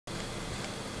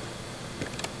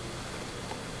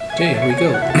Okay, here we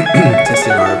go.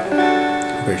 Testing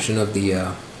our version of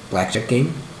the blackjack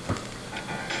game.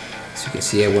 As you can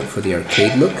see, I went for the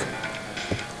arcade look,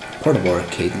 portable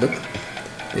arcade look,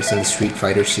 based on the Street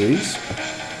Fighter series,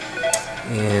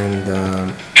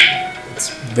 and it's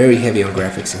very heavy on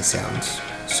graphics and sounds.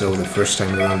 So the first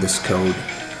time around this code,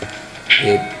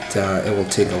 it will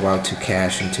take a while to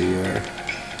cache into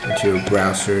your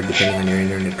browser, depending on your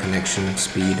internet connection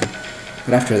speed.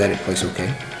 But after that, it plays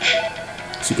okay.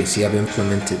 So you can see I've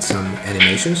implemented some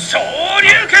animations.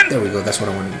 There we go, that's what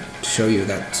I wanted to show you.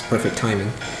 That's perfect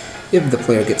timing. If the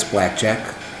player gets blackjack,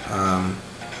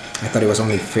 I thought it was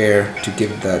only fair to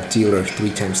give the dealer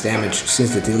 3 times damage,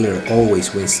 since the dealer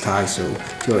always wins tie, so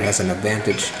the dealer has an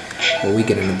advantage. Well, we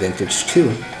get an advantage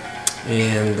too.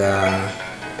 And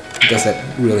it does that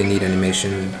really neat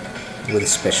animation with a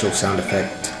special sound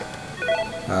effect.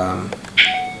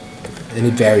 And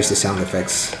it varies the sound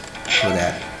effects for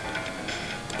that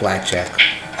blackjack,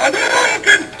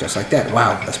 just like that.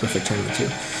 Wow, that's perfect timing too.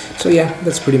 So yeah,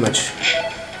 that's pretty much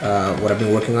what I've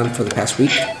been working on for the past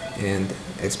week, and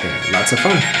it's been lots of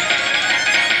fun.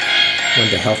 When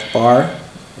the health bar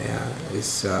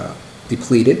is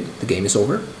depleted, the game is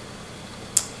over,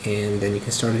 and then you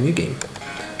can start a new game.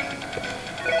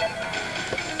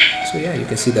 So yeah, you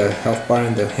can see the health bar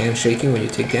and the hand shaking when you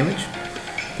take damage.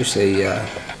 There's a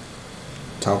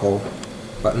toggle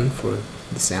button for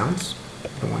the sounds. I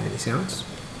don't want any sounds.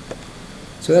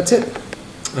 So that's it.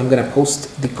 I'm gonna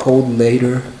post the code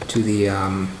later to the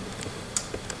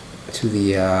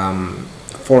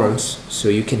forums, so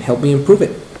you can help me improve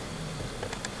it.